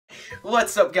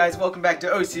What's up, guys? Welcome back to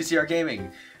OCCR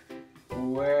Gaming,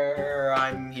 where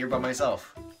I'm here by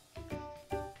myself.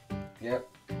 Yep.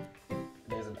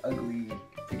 There's an ugly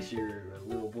picture of a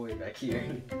little boy back here.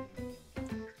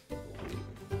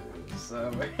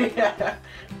 So, yeah.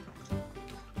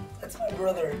 That's my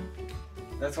brother.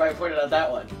 That's why I pointed out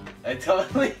that one.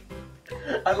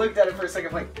 I looked at it for a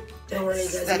second, like, Don't worry,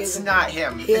 guys. that's not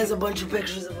him. He has a bunch of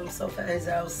pictures of himself at his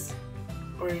house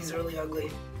where he's really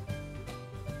ugly.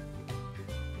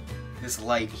 This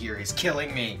light here is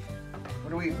killing me.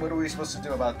 What are we supposed to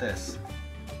do about this?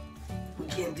 We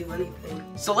can't do anything.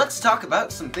 So let's talk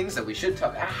about some things that we should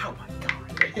talk. Oh my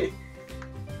god.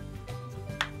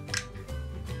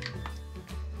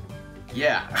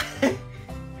 Yeah.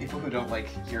 People who don't like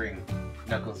hearing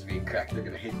knuckles being cracked, they're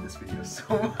gonna hate this video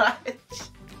so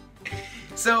much.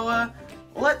 So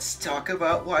let's talk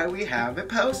about why we haven't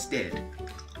posted.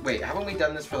 Wait, haven't we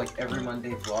done this for like every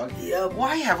Monday vlog? Yep.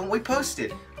 Why haven't we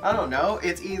posted? I don't know.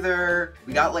 It's either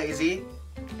we got lazy,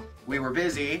 we were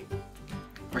busy,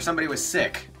 or somebody was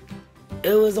sick.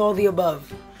 It was all the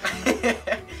above.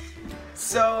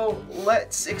 So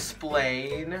let's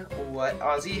explain what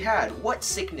Ozzy had. What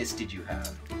sickness did you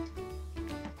have?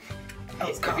 I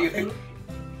was coughing.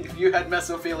 If you had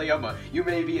mesothelioma, you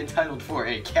may be entitled for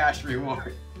a cash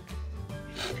reward.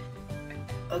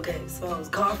 Okay, so I was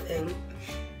coughing.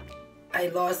 I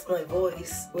lost my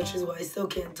voice, which is why I still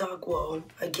can't talk well.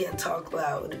 I can't talk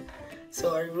loud.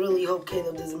 So I really hope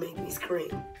Caleb doesn't make me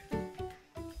scream.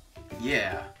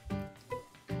 Yeah.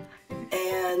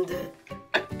 And,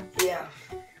 yeah.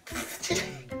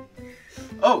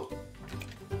 Oh!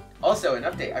 Also, an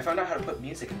update. I found out how to put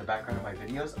music in the background of my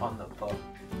videos on the phone.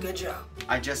 Good job.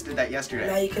 I just did that yesterday.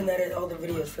 Now you can edit all the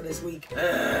videos for this week.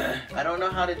 I don't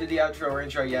know how to do the outro or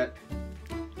intro yet.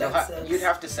 You'd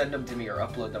have to send them to me or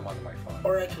upload them onto my phone.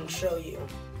 Or I can show you.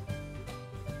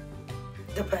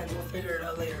 Depends, we'll figure it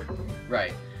out later.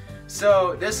 Right.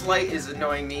 So, this light is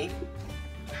annoying me.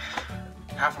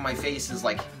 Half of my face is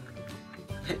like,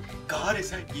 God,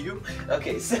 is that you?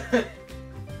 Okay, so...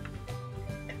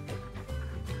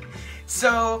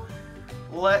 So,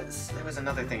 there was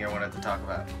another thing I wanted to talk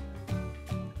about.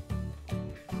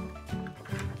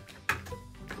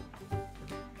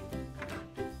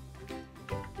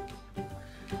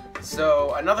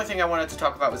 So, another thing I wanted to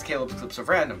talk about was Caleb's Clips of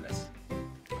Randomness.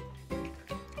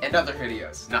 And other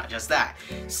videos, not just that.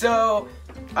 So,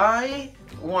 I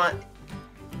want...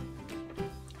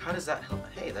 How does that help?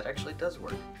 Hey, that actually does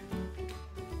work.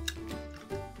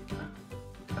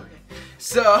 Okay.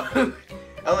 So,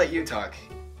 I'll let you talk,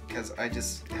 because I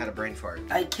just had a brain fart.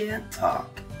 I can't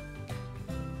talk.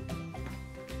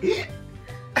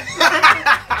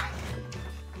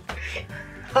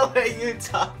 I'll let you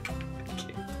talk.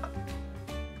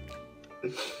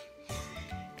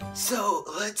 So,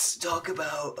 let's talk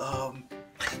about,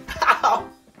 Ow!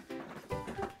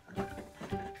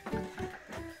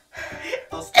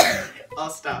 I'll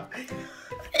stop.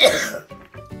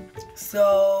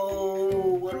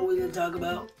 So, what are we gonna talk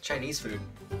about? Chinese food.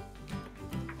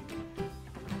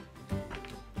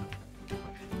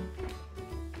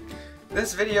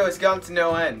 This video has gone to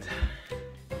no end.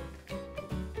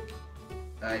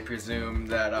 I presume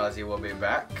that Ozzy will be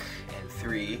back in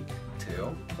 3, 2,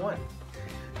 1.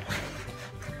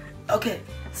 Okay,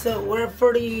 so we're at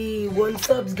 41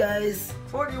 subs, guys.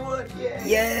 41, yay!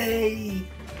 Yay!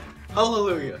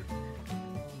 Hallelujah!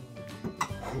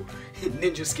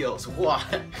 Ninja skills, what?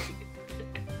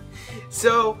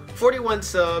 So, 41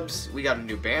 subs, we got a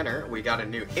new banner, we got a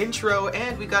new intro,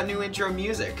 and we got new intro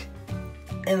music.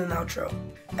 And an outro.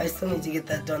 I still need to get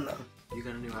that done though. You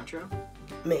got a new outro?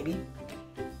 Maybe.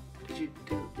 Did you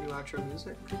do new outro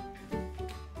music?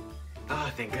 Oh,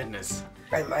 thank goodness.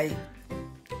 I might.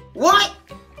 What?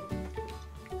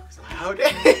 It's loud.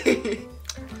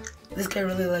 This guy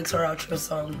really likes our outro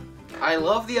song. I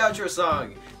love the outro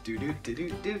song. Do do do do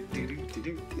do do do do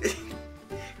do.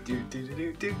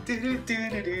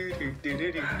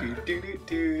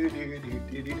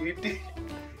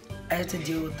 I have to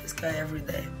deal with this guy every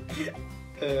day.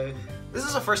 This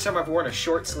is the first time I've worn a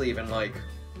short sleeve in like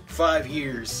 5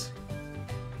 years.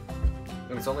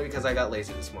 And it's only because I got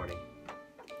lazy this morning.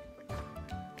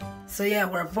 So yeah,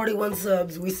 we're at 41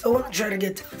 subs. We still want to try to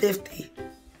get to 50.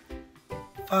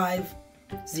 5,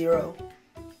 0,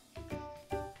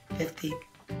 50.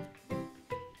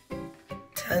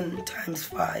 10 times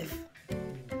 5.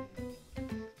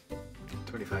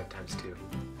 25 times 2.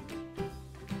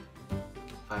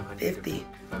 500. 50.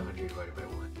 500 divided by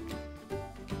 1.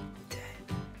 10.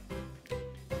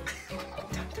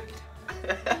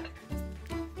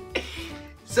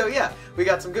 So yeah, we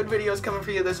got some good videos coming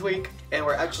for you this week, and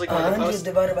we're actually going to 100 post.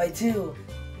 divided by 2. You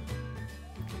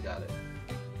got it.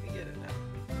 You get it now.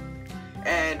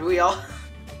 And we all.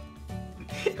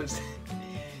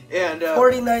 And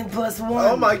 49 plus 1.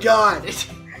 oh my god!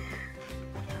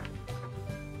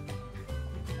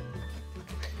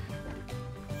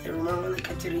 You remember when I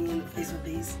kept hitting you in the face with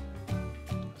these?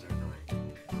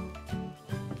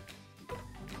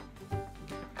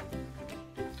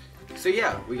 So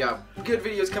yeah, we got good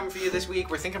videos coming for you this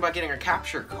week. We're thinking about getting our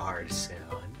capture card soon.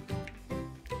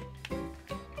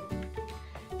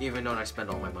 Even though I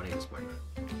spent all my money this morning.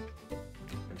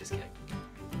 I'm just kidding.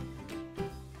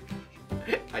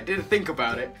 I did think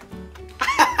about it.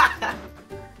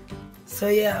 So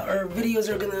yeah, our videos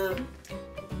are gonna.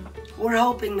 We're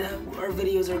hoping that our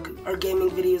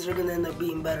gaming videos are gonna end up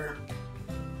being better,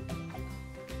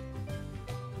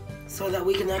 so that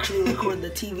we can actually record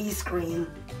the TV screen.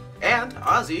 And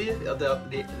Ozzy,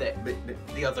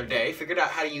 the other day, figured out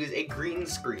how to use a green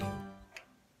screen.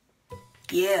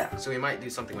 Yeah. So we might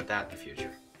do something with that in the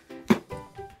future.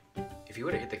 If you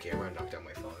would have hit the camera and knocked out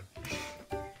my phone.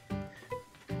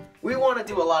 We want to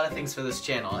do a lot of things for this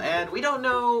channel, and we don't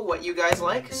know what you guys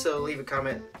like, so leave a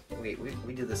comment. We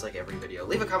do this like every video.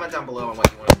 Leave a comment down below on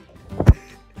what you want to see.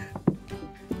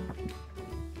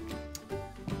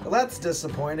 Well, that's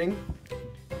disappointing.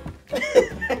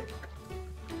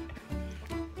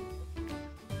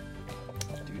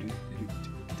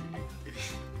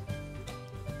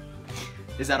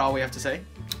 Is that all we have to say?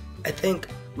 I think.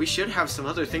 We should have some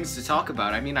other things to talk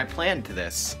about. I mean, I planned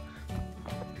this.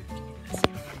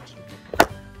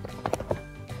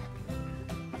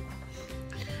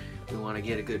 We want to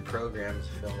get a good program to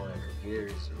film on our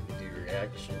computers so we can do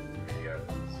reaction videos.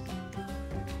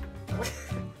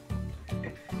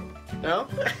 No?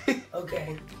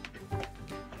 Okay.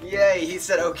 Yay, he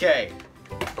said okay.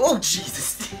 Oh,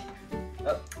 Jesus.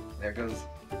 Oh, there goes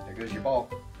your ball.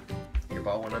 Your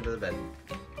ball went under the bed.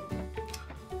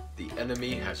 The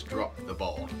enemy has dropped the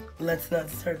ball. Let's not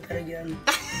start that again.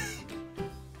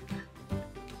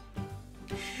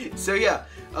 So yeah,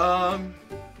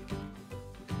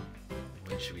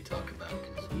 what should we talk about?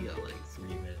 Because we got like 3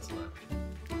 minutes left.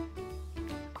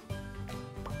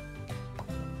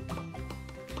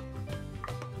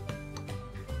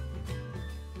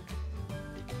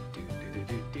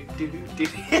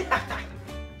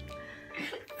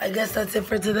 I guess that's it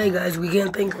for today, guys. We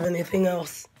can't think of anything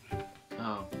else.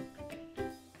 Oh.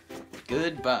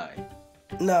 Goodbye.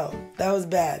 No, that was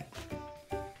bad.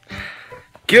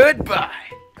 Goodbye.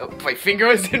 Oh, my finger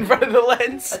was in front of the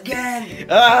lens. Again.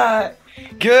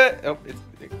 Good. Oh,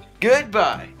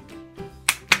 goodbye.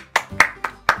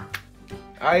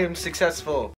 I am successful.